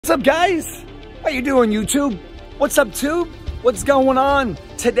What's up, guys? How you doing, YouTube? What's up, Tube? What's going on?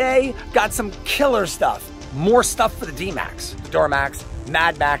 Today, got some killer stuff. More stuff for the D-Max, Duramax,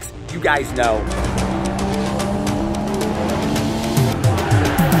 Mad Max, you guys know.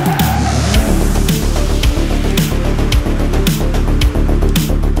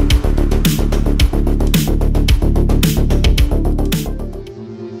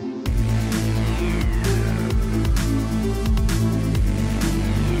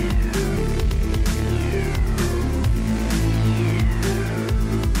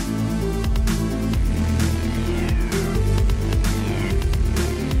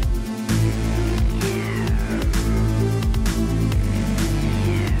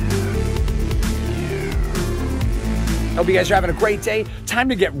 Hope you guys are having a great day. Time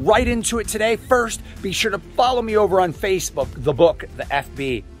to get right into it today. First, be sure to follow me over on Facebook, the book, the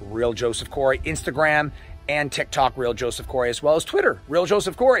FB, Real Joseph Corey, Instagram, and TikTok, Real Joseph Corey, as well as Twitter, Real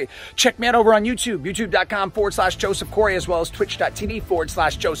Joseph Corey. Check me out over on YouTube, youtube.com/Joseph Corey, as well as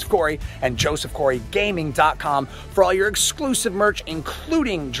twitch.tv/Joseph Corey, and josephcoreygaming.com for all your exclusive merch,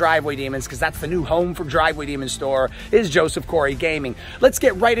 including Driveway Demons, because that's the new home for Driveway Demon store, is Joseph Corey Gaming. Let's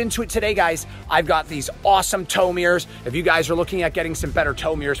get right into it today, guys. I've got these awesome tow mirrors. If you guys are looking at getting some better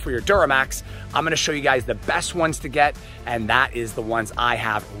tow mirrors for your Duramax, I'm going to show you guys the best ones to get, and that is the ones I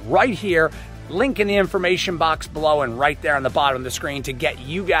have right here. Link in the information box below and right there on the bottom of the screen to get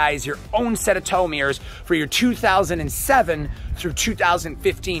you guys your own set of tow mirrors for your 2007 through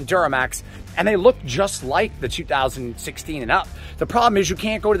 2015 Duramax. And they look just like the 2016 and up. The problem is you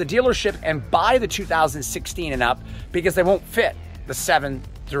can't go to the dealership and buy the 2016 and up because they won't fit the 7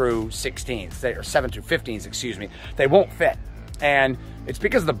 through 16s, or 7 through 15s, excuse me. They won't fit. And it's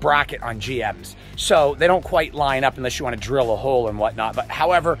because of the bracket on GMs. So they don't quite line up unless you want to drill a hole and whatnot. But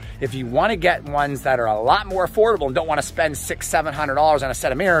however, if you want to get ones that are a lot more affordable and don't want to spend $600–700 on a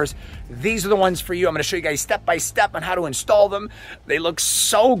set of mirrors, these are the ones for you. I'm going to show you guys step by step on how to install them. They look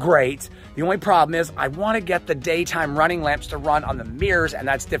so great. The only problem is I want to get the daytime running lamps to run on the mirrors, and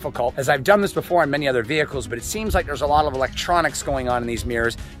that's difficult, as I've done this before on many other vehicles, but it seems like there's a lot of electronics going on in these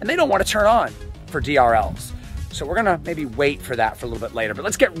mirrors, and they don't want to turn on for DRLs. So we're gonna maybe wait for that for a little bit later, but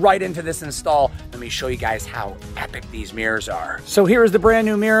let's get right into this install. Let me show you guys how epic these mirrors are. So here's the brand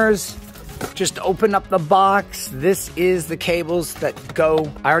new mirrors. Just open up the box. This is the cables that go.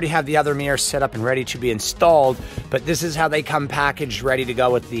 I already have the other mirror set up and ready to be installed, but this is how they come packaged, ready to go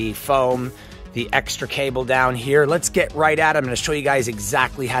with the foam, the extra cable down here. Let's get right at it. I'm gonna show you guys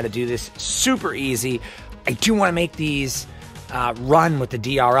exactly how to do this. Super easy. I do wanna make these run with the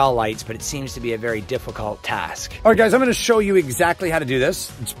DRL lights, but it seems to be a very difficult task. All right, guys, I'm gonna show you exactly how to do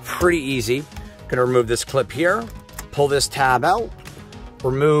this. It's pretty easy. Gonna remove this clip here, pull this tab out,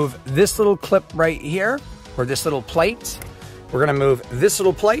 remove this little clip right here, or this little plate. We're gonna move this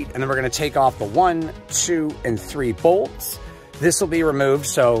little plate, and then we're gonna take off the 1, 2, and 3 bolts. This will be removed,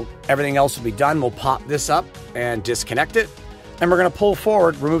 so everything else will be done. We'll pop this up and disconnect it. And we're gonna pull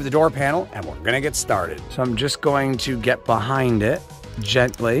forward, remove the door panel, and we're gonna get started. So I'm just going to get behind it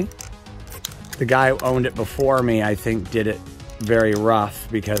gently. The guy who owned it before me, I think, did it very rough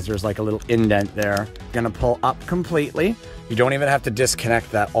because there's like a little indent there. Gonna pull up completely. You don't even have to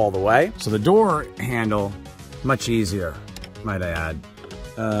disconnect that all the way. So the door handle, much easier, might I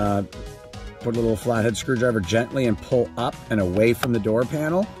add. Put a little flathead screwdriver gently and pull up and away from the door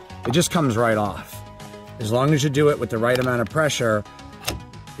panel. It just comes right off. As long as you do it with the right amount of pressure,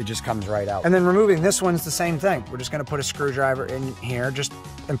 it just comes right out. And then removing this one's the same thing. We're just gonna put a screwdriver in here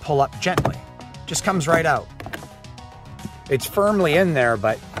and pull up gently. Just comes right out. It's firmly in there,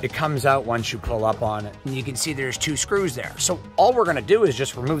 but it comes out once you pull up on it. And you can see there's 2 screws there. So all we're gonna do is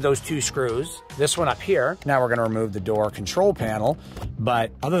just remove those 2 screws, this one up here. Now we're gonna remove the door control panel.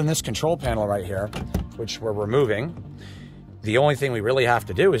 But other than this control panel right here, which we're removing, the only thing we really have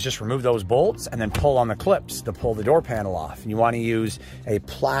to do is just remove those bolts and then pull on the clips to pull the door panel off. And you want to use a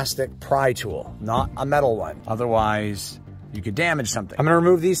plastic pry tool, not a metal one. Otherwise, you could damage something. I'm gonna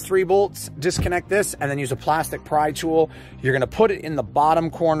remove these 3 bolts, disconnect this, and then use a plastic pry tool. You're gonna put it in the bottom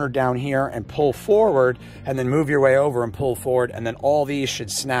corner down here and pull forward, and then move your way over and pull forward, and then all these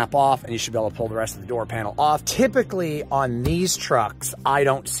should snap off, and you should be able to pull the rest of the door panel off. Typically, on these trucks, I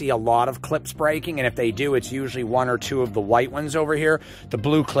don't see a lot of clips breaking, and if they do, it's usually 1 or 2 of the white ones over here. The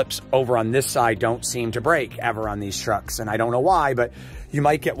blue clips over on this side don't seem to break ever on these trucks, and I don't know why, but you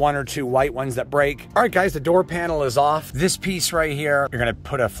might get 1 or 2 white ones that break. All right, guys, the door panel is off. This piece right here, you're gonna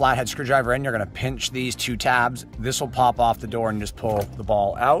put a flathead screwdriver in, you're gonna pinch these 2 tabs. This will pop off the door and just pull the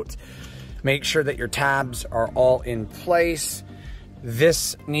ball out. Make sure that your tabs are all in place.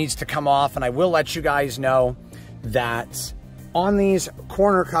 This needs to come off, and I will let you guys know that On these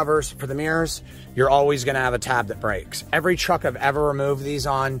corner covers for the mirrors, you're always gonna have a tab that breaks. Every truck I've ever removed these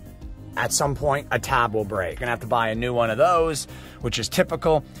on, at some point, a tab will break. You're gonna have to buy a new one of those, which is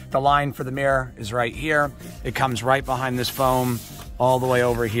typical. The line for the mirror is right here. It comes right behind this foam, all the way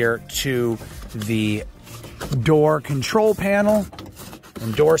over here to the door control panel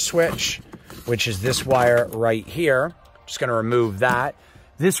and door switch, which is this wire right here. Just gonna remove that.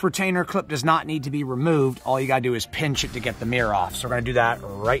 This retainer clip does not need to be removed. All you gotta do is pinch it to get the mirror off. So we're gonna do that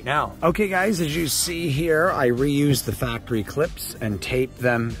right now. Okay guys, as you see here, I reused the factory clips and taped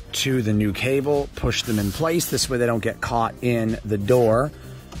them to the new cable, push them in place. This way they don't get caught in the door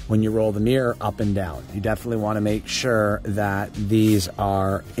when you roll the mirror up and down. You definitely wanna make sure that these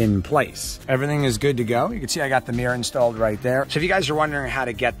are in place. Everything is good to go. You can see I got the mirror installed right there. So if you guys are wondering how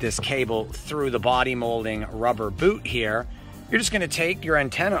to get this cable through the body molding rubber boot here, you're just gonna take your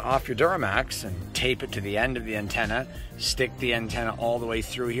antenna off your Duramax and tape it to the end of the antenna, stick the antenna all the way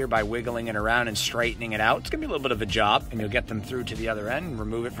through here by wiggling it around and straightening it out. It's gonna be a little bit of a job, and you'll get them through to the other end and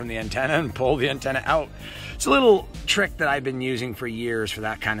remove it from the antenna and pull the antenna out. It's a little trick that I've been using for years for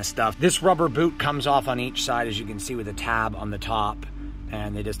that kind of stuff. This rubber boot comes off on each side, as you can see, with a tab on the top,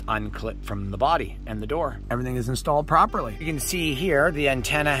 and they just unclip from the body and the door. Everything is installed properly. You can see here, the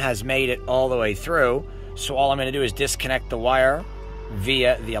antenna has made it all the way through. So all I'm gonna do is disconnect the wire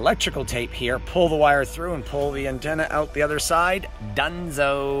via the electrical tape here, pull the wire through and pull the antenna out the other side.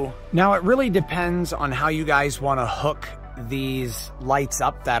 Dunzo. Now it really depends on how you guys wanna hook these lights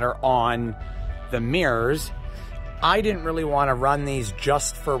up that are on the mirrors. I didn't really wanna run these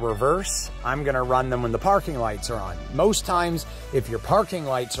just for reverse. I'm gonna run them when the parking lights are on. Most times, if your parking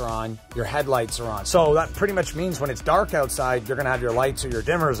lights are on, your headlights are on. So that pretty much means when it's dark outside, you're gonna have your lights or your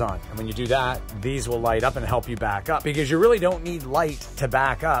dimmers on. And when you do that, these will light up and help you back up, because you really don't need light to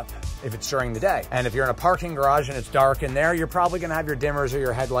back up if it's during the day. And if you're in a parking garage and it's dark in there, you're probably gonna have your dimmers or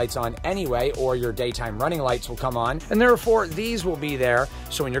your headlights on anyway, or your daytime running lights will come on. And therefore, these will be there.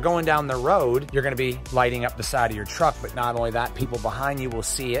 So when you're going down the road, you're gonna be lighting up the side of your truck. But not only that, people behind you will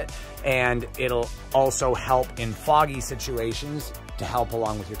see it, and it'll also help in foggy situations to help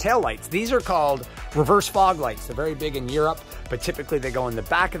along with your tail lights. These are called reverse fog lights. They're very big in Europe, but typically they go in the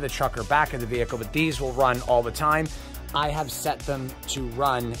back of the truck or back of the vehicle, but these will run all the time. I have set them to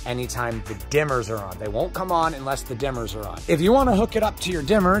run anytime the dimmers are on. They won't come on unless the dimmers are on. If you wanna hook it up to your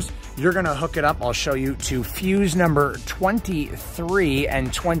dimmers, you're gonna hook it up, I'll show you, to fuse number 23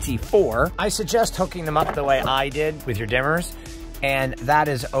 and 24. I suggest hooking them up the way I did with your dimmers, and that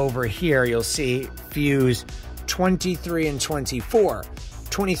is over here. You'll see fuse 23 and 24.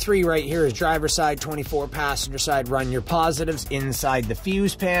 23 right here is driver side, 24 passenger side. Run your positives inside the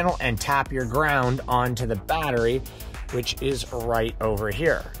fuse panel and tap your ground onto the battery, which is right over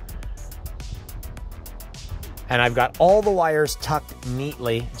here. And I've got all the wires tucked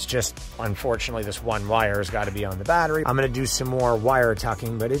neatly. It's just, unfortunately, this one wire has got to be on the battery. I'm gonna do some more wire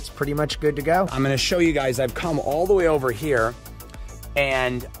tucking, but it's pretty much good to go. I'm gonna show you guys, I've come all the way over here,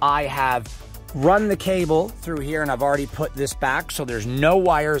 and I have run the cable through here, and I've already put this back, so there's no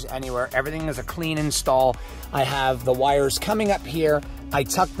wires anywhere. Everything is a clean install. I have the wires coming up here. I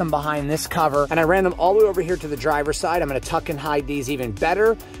tucked them behind this cover, and I ran them all the way over here to the driver's side. I'm gonna tuck and hide these even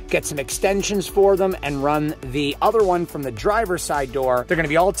better, get some extensions for them, and run the other one from the driver's side door. They're gonna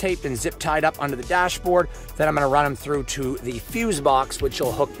be all taped and zip tied up under the dashboard. Then I'm gonna run them through to the fuse box, which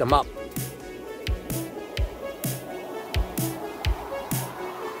will hook them up.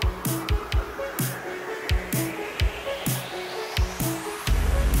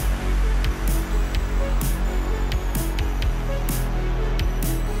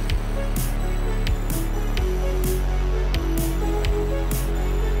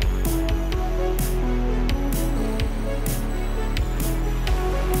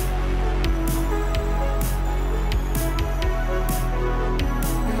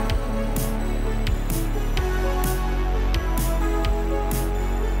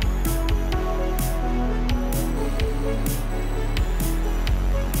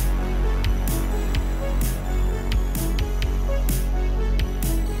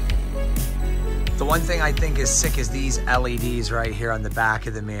 The one thing I think is sick is these LEDs right here on the back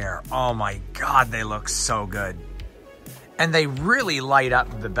of the mirror. Oh my God, they look so good. And they really light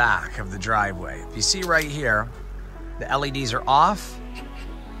up the back of the driveway. If you see right here, the LEDs are off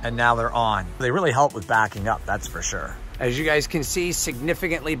and now they're on. They really help with backing up, that's for sure. As you guys can see,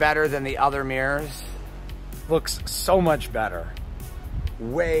 significantly better than the other mirrors. Looks so much better.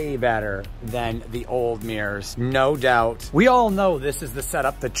 Way better than the old mirrors, no doubt. We all know this is the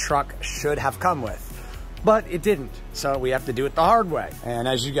setup the truck should have come with, but it didn't. So we have to do it the hard way. And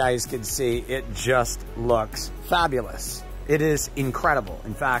as you guys can see, it just looks fabulous. It is incredible.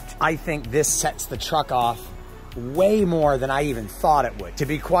 In fact, I think this sets the truck off way more than I even thought it would. To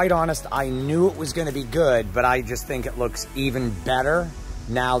be quite honest, I knew it was gonna be good, but I just think it looks even better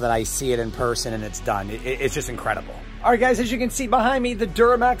now that I see it in person and it's done. It's just incredible. All right, guys, as you can see behind me, the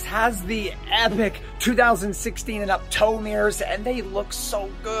Duramax has the epic 2016 and up tow mirrors, and they look so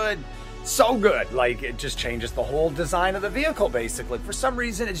good. So good. Like, it just changes the whole design of the vehicle, basically. For some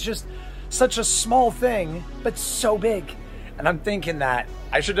reason, it's just such a small thing, but so big. And I'm thinking that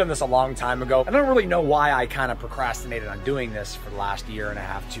I should have done this a long time ago. I don't really know why I kind of procrastinated on doing this for the last year and a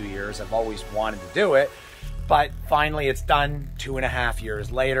half, 2 years. I've always wanted to do it. But finally it's done 2.5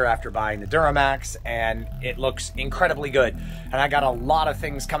 years later after buying the Duramax, and it looks incredibly good. And I got a lot of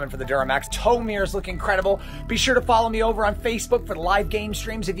things coming for the Duramax. Tow mirrors look incredible. Be sure to follow me over on Facebook for the live game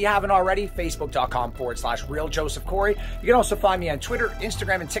streams if you haven't already. Facebook.com/realjosephcorey. You can also find me on Twitter,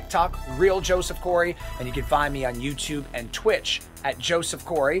 Instagram, and TikTok, realjosephcorey. And you can find me on YouTube and Twitch at Joseph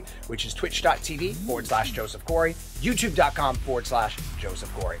Corey, which is twitch.tv/Joseph Corey,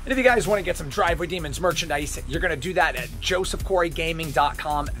 youtube.com/Joseph Corey. And if you guys want to get some Driveway Demons merchandise, you're going to do that at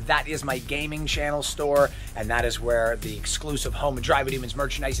josephcoreygaming.com. That is my gaming channel store, and that is where the exclusive home of Driveway Demons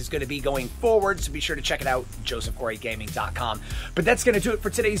merchandise is going to be going forward, so be sure to check it out, josephcoreygaming.com. But that's going to do it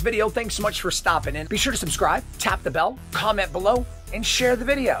for today's video. Thanks so much for stopping in. Be sure to subscribe, tap the bell, comment below, and share the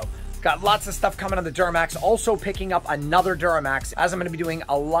video. Got lots of stuff coming on the Duramax. Also picking up another Duramax, as I'm going to be doing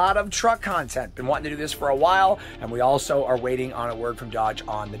a lot of truck content. Been wanting to do this for a while, and we also are waiting on a word from Dodge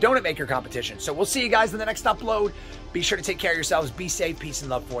on the donut maker competition. So we'll see you guys in the next upload. Be sure to take care of yourselves. Be safe, peace,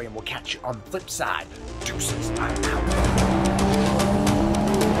 and love for you, and we'll catch you on the flip side. Deuces. I'm out.